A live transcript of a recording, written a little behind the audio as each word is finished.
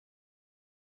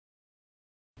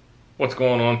What's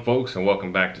going on, folks, and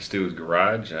welcome back to Stu's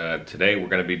Garage. Today we're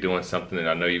going to be doing something that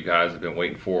I know you guys have been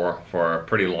waiting for a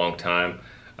pretty long time.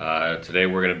 Today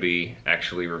we're going to be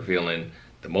actually revealing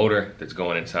the motor that's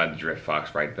going inside the Drift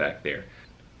Fox right back there.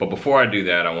 But before I do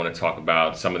that, I want to talk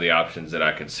about some of the options that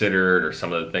I considered, or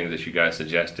some of the things that you guys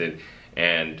suggested,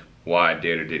 and why I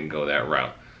did or didn't go that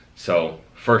route. So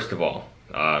first of all,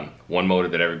 one motor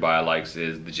that everybody likes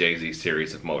is the JZ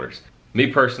series of motors. Me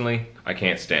personally, I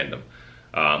can't stand them.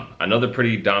 I know they're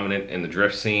pretty dominant in the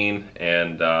drift scene,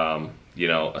 and you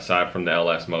know, aside from the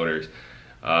LS motors,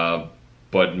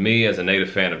 but me as a native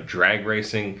fan of drag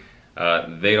racing,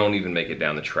 they don't even make it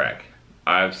down the track.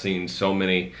 I've seen so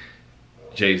many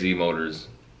JZ motors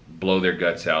blow their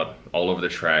guts out all over the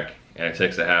track, and it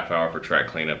takes a half hour for track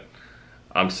cleanup.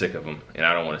 I'm sick of them, and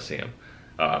I don't want to see them.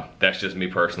 That's just me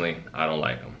personally. I don't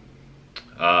like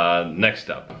them. Next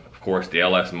up, of course, the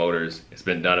LS motors. It's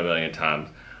been done a million times.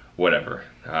 Whatever.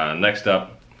 Next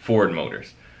up, Ford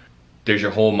motors. There's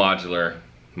your whole modular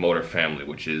motor family,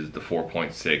 which is the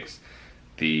 4.6,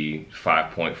 the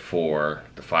 5.4,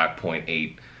 the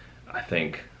 5.8, I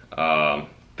think,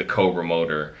 the Cobra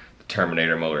motor, the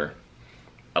Terminator motor.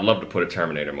 I'd love to put a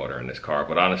Terminator motor in this car,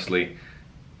 but honestly,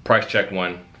 price check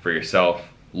one for yourself.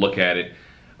 Look at it.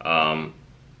 The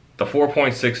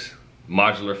 4.6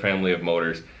 modular family of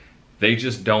motors, they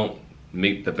just don't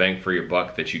meet the bang for your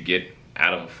buck that you get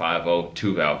out of a 5.0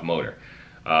 2-valve motor.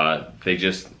 They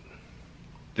just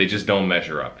don't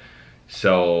measure up.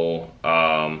 So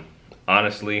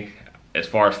honestly, as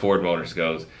far as Ford motors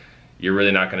goes, you're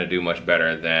really not going to do much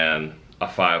better than a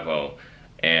 5.0.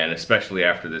 And especially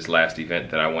after this last event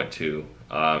that I went to,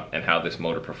 and how this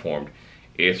motor performed,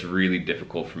 it's really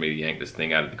difficult for me to yank this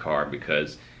thing out of the car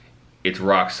because it's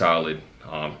rock solid.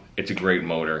 It's a great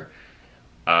motor.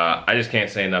 I just can't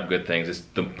say enough good things. It's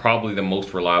probably the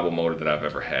most reliable motor that I've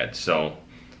ever had. So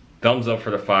thumbs up for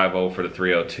the 5.0, for the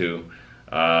 302,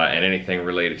 and anything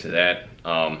related to that.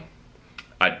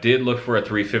 I did look for a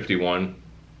 351.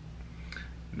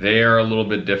 They are a little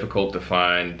bit difficult to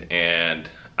find, and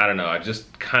I don't know, I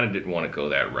just kind of didn't want to go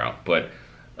that route. But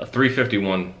a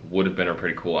 351 would have been a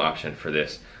pretty cool option for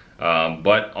this.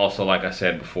 But also, like I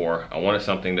said before, I wanted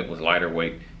something that was lighter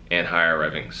weight and higher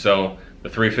revving. So the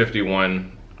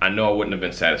 351, I know I wouldn't have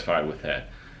been satisfied with that.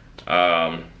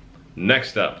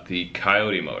 Next up, the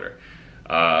Coyote motor.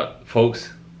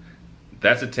 Folks,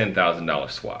 that's a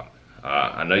 $10,000 swap.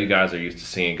 I know you guys are used to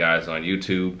seeing guys on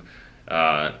YouTube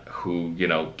who, you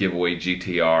know, give away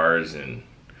GTRs and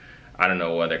I don't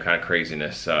know, other kind of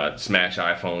craziness, smash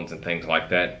iPhones and things like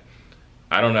that.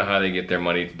 I don't know how they get their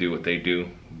money to do what they do,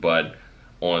 but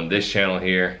on this channel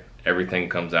here, everything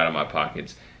comes out of my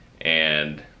pockets.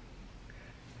 And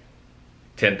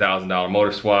 $10,000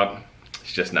 motor swap,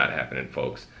 it's just not happening,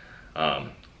 folks.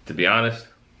 To be honest,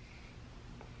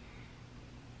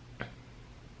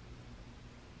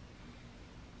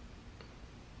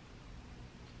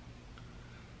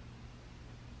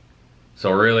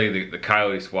 so really the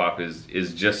Coyote swap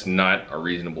is just not a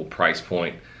reasonable price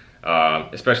point,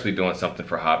 especially doing something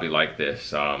for a hobby like this.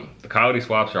 The Coyote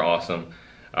swaps are awesome.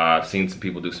 I've seen some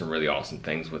people do some really awesome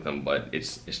things with them, but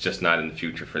it's just not in the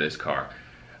future for this car.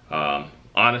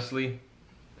 Honestly,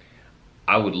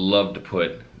 I would love to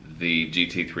put the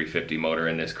GT350 motor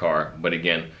in this car, but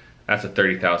again, that's a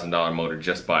 $30,000 motor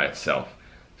just by itself.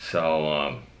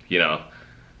 So, you know,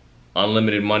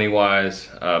 unlimited money-wise,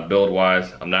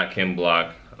 build-wise, I'm not Ken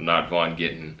Block, I'm not Vaughn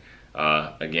Gittin.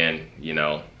 Again, you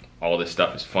know, all this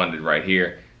stuff is funded right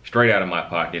here, straight out of my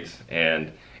pockets,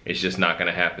 and it's just not going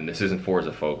to happen. This isn't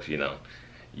Forza, folks. You know,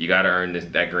 you got to earn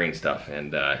that green stuff,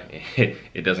 and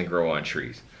it doesn't grow on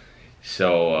trees.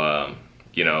 So,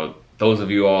 you know, those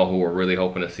of you all who are really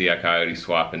hoping to see a Coyote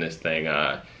swap in this thing,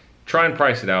 try and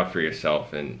price it out for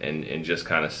yourself, and just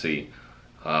kind of see.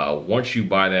 Once you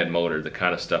buy that motor, the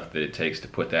kind of stuff that it takes to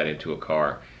put that into a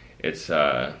car, it's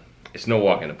no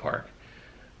walk in the park.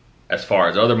 As far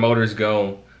as other motors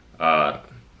go, I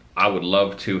would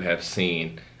love to have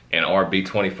seen an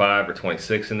RB25 or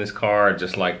 26 in this car,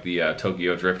 just like the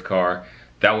Tokyo Drift car.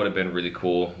 That would have been really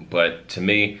cool, but to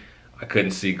me, I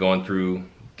couldn't see going through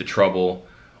the trouble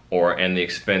and the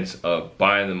expense of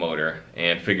buying the motor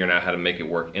and figuring out how to make it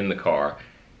work in the car,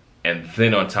 and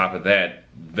then on top of that,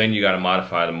 then you got to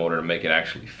modify the motor to make it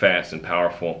actually fast and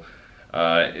powerful.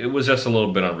 It was just a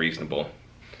little bit unreasonable.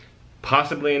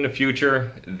 Possibly in the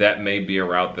future, that may be a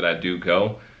route that I do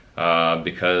go,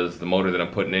 because the motor that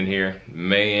I'm putting in here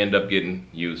may end up getting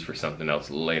used for something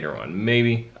else later on.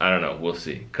 Maybe, I don't know, we'll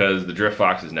see, because the Drift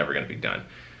Fox is never going to be done.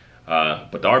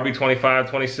 But the RB25,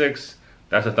 26,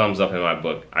 that's a thumbs up in my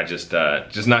book. I just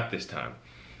not this time.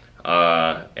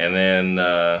 And then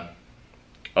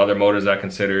other motors I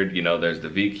considered. You know, there's the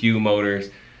VQ motors.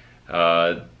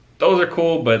 Those are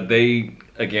cool, but they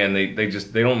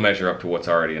don't measure up to what's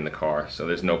already in the car, so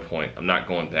there's no point. I'm not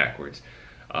going backwards.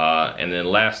 And then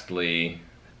lastly,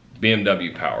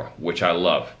 BMW power, which I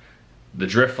love. The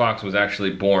Drift Fox was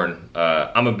actually born,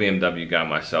 I'm a BMW guy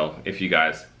myself, if you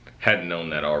guys hadn't known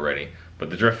that already. But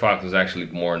the Drift Fox was actually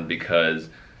born because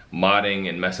modding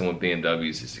and messing with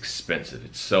BMWs is expensive.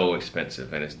 It's so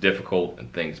expensive and it's difficult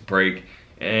and things break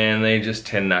and they just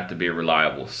tend not to be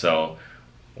reliable. So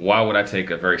why would I take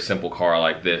a very simple car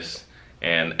like this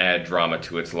and add drama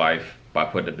to its life by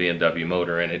putting a BMW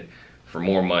motor in it for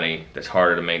more money that's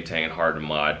harder to maintain, harder to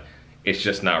mod? It's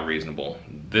just not reasonable.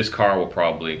 This car will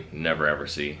probably never ever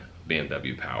see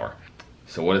BMW power.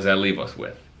 So what does that leave us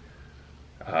with?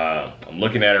 I'm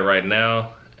looking at it right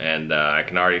now, and I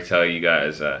can already tell you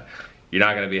guys you're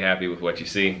not going to be happy with what you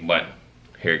see, but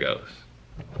here it goes.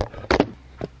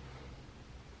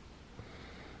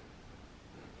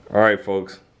 Alright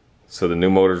folks, so the new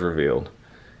motor's revealed,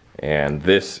 and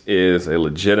this is a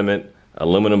legitimate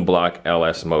aluminum block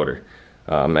LS motor.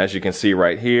 As you can see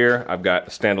right here, I've got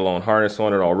a standalone harness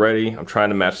on it already. I'm trying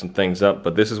to match some things up,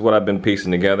 but this is what I've been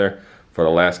piecing together for the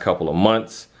last couple of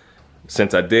months.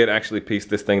 Since I did actually piece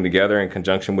this thing together in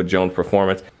conjunction with Jones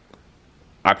Performance,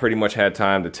 I pretty much had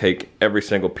time to take every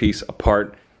single piece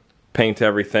apart, paint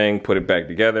everything, put it back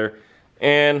together,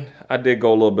 and I did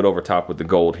go a little bit over top with the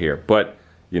gold here, but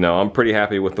you know, I'm pretty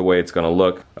happy with the way it's gonna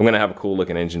look. I'm gonna have a cool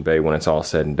looking engine bay when it's all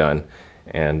said and done,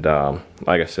 and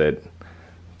like I said,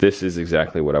 this is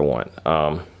exactly what I want.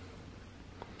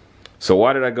 So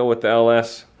why did I go with the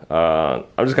LS? I'm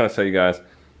just gonna tell you guys,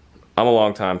 I'm a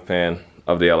longtime fan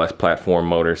of the LS platform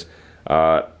motors.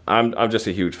 I'm just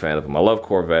a huge fan of them. I love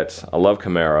Corvettes, I love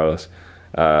Camaros.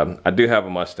 I do have a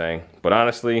Mustang, but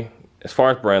honestly, as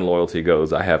far as brand loyalty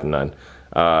goes, I have none.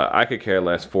 I could care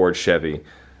less Ford, Chevy,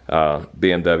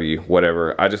 BMW,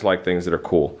 whatever. I just like things that are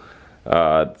cool.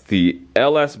 The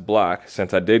LS block,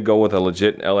 since I did go with a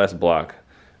legit LS block,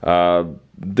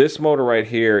 this motor right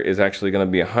here is actually going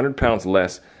to be 100 pounds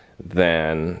less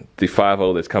than the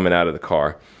 5.0 that's coming out of the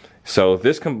car. So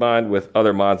this combined with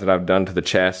other mods that I've done to the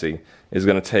chassis is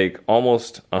going to take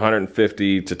almost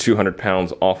 150 to 200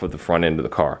 pounds off of the front end of the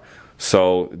car.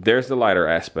 So there's the lighter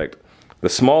aspect. The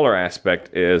smaller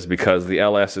aspect is because the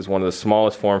LS is one of the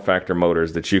smallest form factor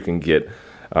motors that you can get.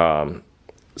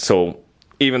 So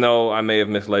even though I may have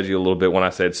misled you a little bit when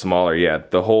I said smaller, yeah,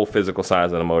 the whole physical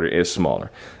size of the motor is smaller.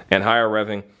 And higher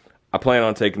revving, I plan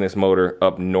on taking this motor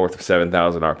up north of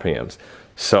 7,000 RPMs.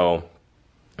 So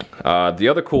the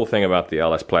other cool thing about the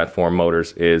LS platform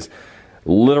motors is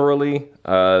literally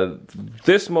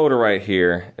this motor right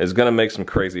here is going to make some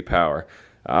crazy power.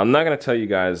 I'm not going to tell you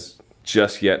guys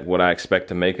just yet what I expect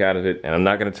to make out of it, and I'm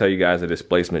not going to tell you guys the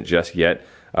displacement just yet.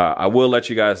 I will let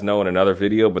you guys know in another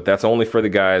video, but that's only for the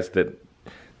guys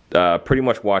that pretty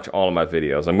much watch all of my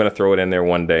videos. I'm going to throw it in there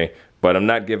one day, but I'm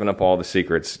not giving up all the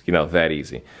secrets, you know, that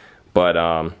easy.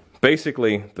 But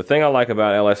basically, the thing I like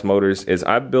about LS motors is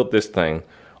I built this thing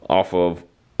off of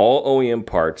all OEM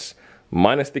parts,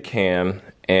 minus the cam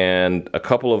and a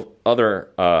couple of other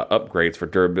upgrades for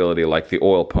durability, like the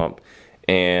oil pump,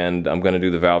 and I'm going to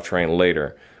do the valve train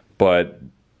later. But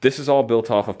this is all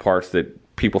built off of parts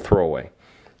that people throw away.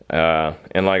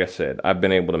 And like I said, I've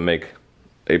been able to make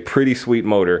a pretty sweet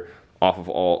motor off of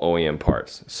all OEM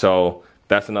parts. So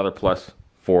that's another plus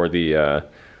for the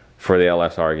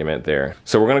LS argument there.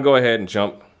 So we're going to go ahead and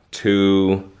jump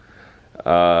to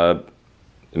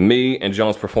me and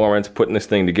Jones Performance putting this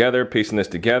thing together, piecing this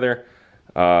together.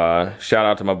 Shout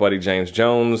out to my buddy James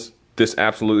Jones. This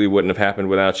absolutely wouldn't have happened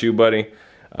without you, buddy.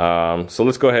 So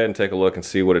let's go ahead and take a look and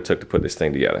see what it took to put this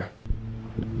thing together.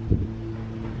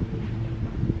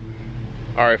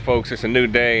 Alright folks, it's a new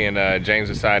day, and James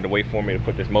decided to wait for me to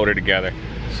put this motor together.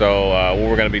 So what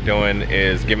we're going to be doing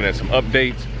is giving it some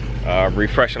updates,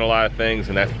 refreshing a lot of things,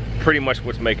 and that's pretty much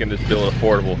what's making this build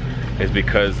affordable, is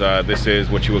because this is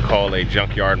what you would call a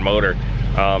junkyard motor.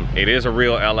 It is a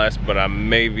real LS, but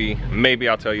maybe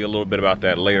I'll tell you a little bit about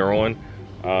that later on.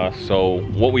 So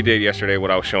what we did yesterday,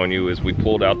 what I was showing you, is we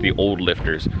pulled out the old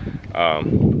lifters.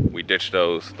 We ditched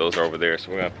those are over there.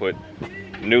 So we're gonna put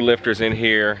new lifters in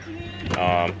here,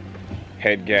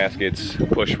 head gaskets,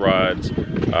 push rods,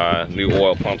 new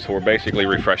oil pumps. So we're basically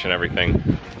refreshing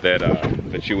everything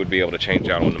that you would be able to change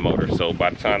out on the motor. So by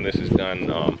the time this is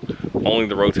done, only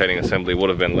the rotating assembly would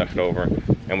have been left over,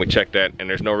 and we checked that, and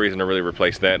there's no reason to really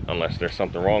replace that unless there's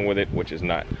something wrong with it, which is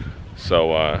not.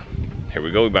 So here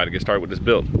we go, we're about to get started with this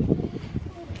build.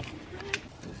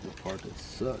 That's the part that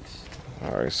sucks.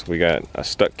 Alright, so we got a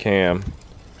stuck cam.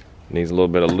 Needs a little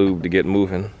bit of lube to get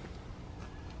moving.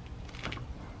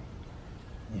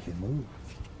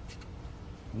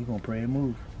 We gonna pray and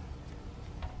move.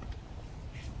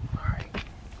 All right.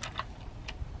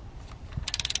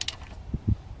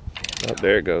 Oh,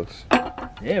 there it goes.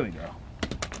 There we go.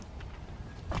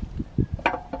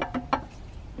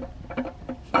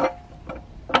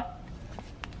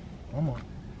 Come on.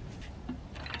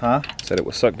 Huh? Said it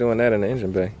would suck doing that in the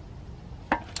engine bay.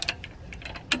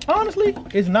 Honestly,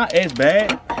 it's not as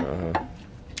bad. Uh-huh.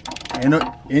 And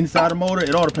inside the motor,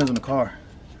 it all depends on the car.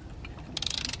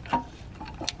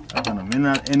 I've done them in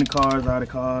the cars, out of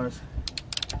cars.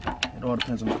 It all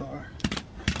depends on the car.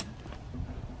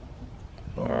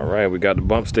 All right, we got the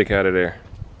bump stick out of there.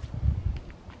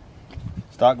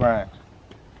 Stock grind.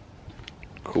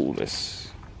 Coolness.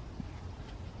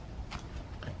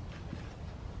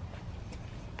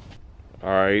 All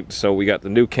right, so we got the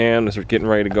new cam that's getting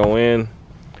ready to go in.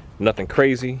 Nothing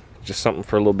crazy, just something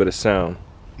for a little bit of sound.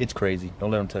 It's crazy.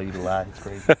 Don't let them tell you to lie. It's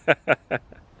crazy.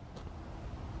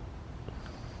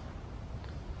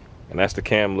 And that's the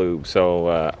cam lube. So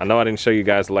I know I didn't show you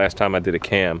guys the last time I did a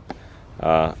cam.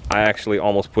 I actually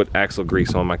almost put axle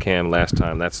grease on my cam last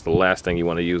time. That's the last thing you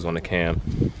want to use on the cam.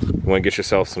 You want to get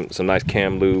yourself some nice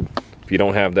cam lube. If you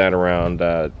don't have that around,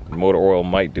 motor oil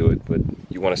might do it, but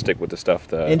you want to stick with the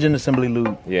stuff. Engine assembly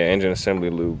lube. Yeah, engine assembly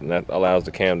lube. And that allows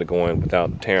the cam to go in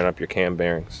without tearing up your cam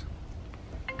bearings.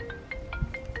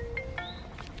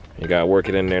 You gotta work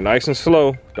it in there nice and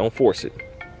slow. Don't force it.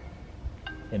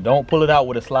 And don't pull it out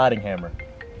with a sliding hammer.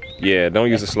 Yeah, don't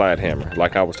use a slide hammer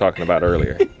like I was talking about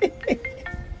earlier.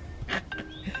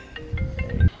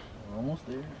 Almost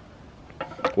there.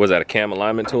 Was that a cam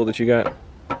alignment tool that you got?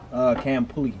 Cam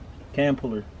pulley. Cam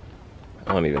puller.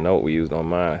 I don't even know what we used on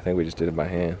mine. I think we just did it by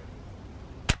hand.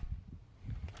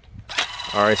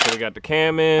 All right, so we got the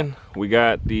cam in. We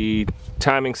got the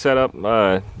timing setup,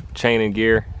 chain and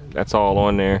gear. That's all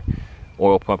on there.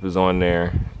 Oil pump is on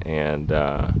there. And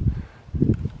we're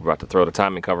about to throw the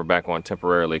timing cover back on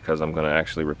temporarily because I'm going to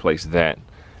actually replace that.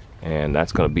 And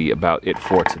that's going to be about it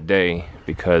for today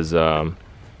because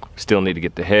still need to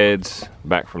get the heads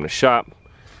back from the shop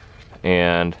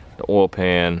and the oil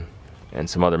pan and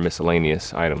some other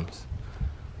miscellaneous items.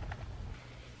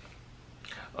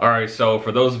 All right, so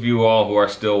for those of you all who are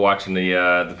still watching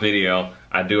the video,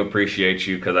 I do appreciate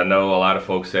you because I know a lot of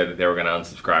folks said that they were going to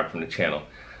unsubscribe from the channel.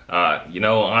 You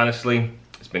know, honestly,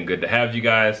 it's been good to have you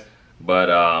guys, but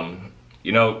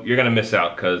you know, you're going to miss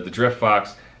out because the Drift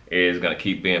Fox is going to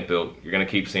keep being built. You're going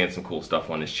to keep seeing some cool stuff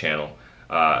on this channel,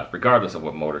 regardless of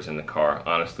what motor's in the car.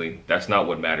 Honestly, that's not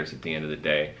what matters at the end of the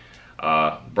day.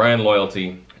 Brand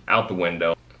loyalty out the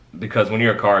window, because when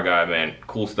you're a car guy, man,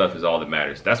 cool stuff is all that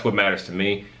matters. That's what matters to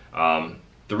me.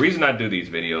 The reason I do these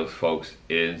videos, folks,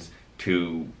 is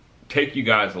to take you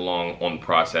guys along on the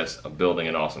process of building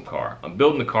an awesome car. I'm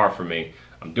building the car for me.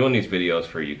 I'm doing these videos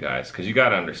for you guys because you got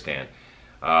to understand,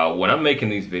 when I'm making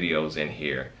these videos in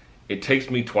here, it takes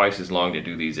me twice as long to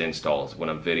do these installs when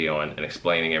I'm videoing and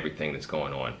explaining everything that's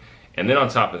going on. And then on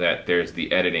top of that, there's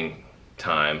the editing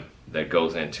time that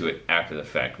goes into it after the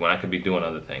fact when I could be doing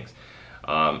other things.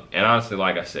 And honestly,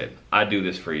 like I said, I do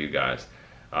this for you guys.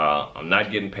 I'm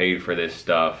not getting paid for this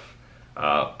stuff.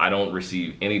 I don't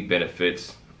receive any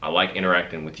benefits. I like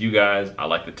interacting with you guys. I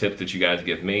like the tips that you guys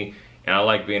give me. And I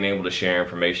like being able to share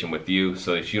information with you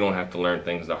so that you don't have to learn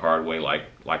things the hard way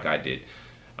like I did.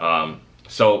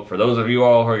 So for those of you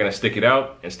all who are going to stick it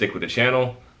out and stick with the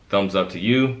channel, thumbs up to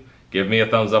you. Give me a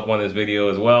thumbs up on this video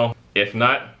as well. If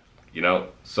not, you know,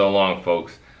 so long,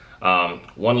 folks.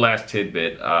 One last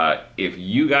tidbit. If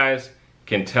you guys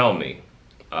can tell me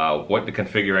what the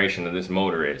configuration of this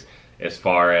motor is, as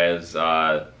far as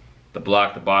the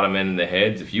block, the bottom end, and the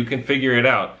heads, if you can figure it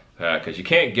out, because you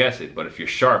can't guess it, but if you're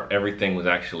sharp, everything was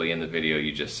actually in the video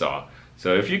you just saw.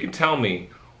 So if you can tell me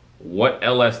what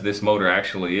LS this motor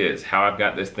actually is, how I've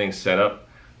got this thing set up,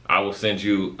 I will send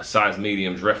you a size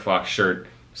medium Drift Fox shirt.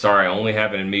 Sorry, I only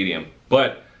have it in medium,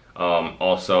 but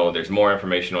also there's more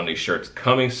information on these shirts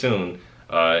coming soon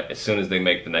as they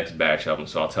make the next batch of them,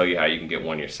 so I'll tell you how you can get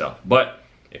one yourself. But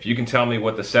if you can tell me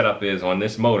what the setup is on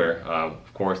this motor,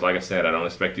 of course, like I said, I don't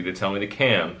expect you to tell me the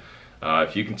cam.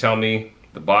 If you can tell me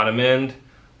the bottom end,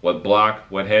 what block,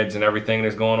 what heads and everything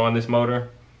that's going on this motor,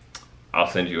 I'll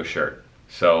send you a shirt.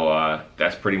 So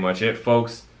that's pretty much it,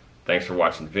 folks. Thanks for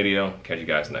watching the video. Catch you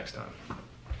guys next time.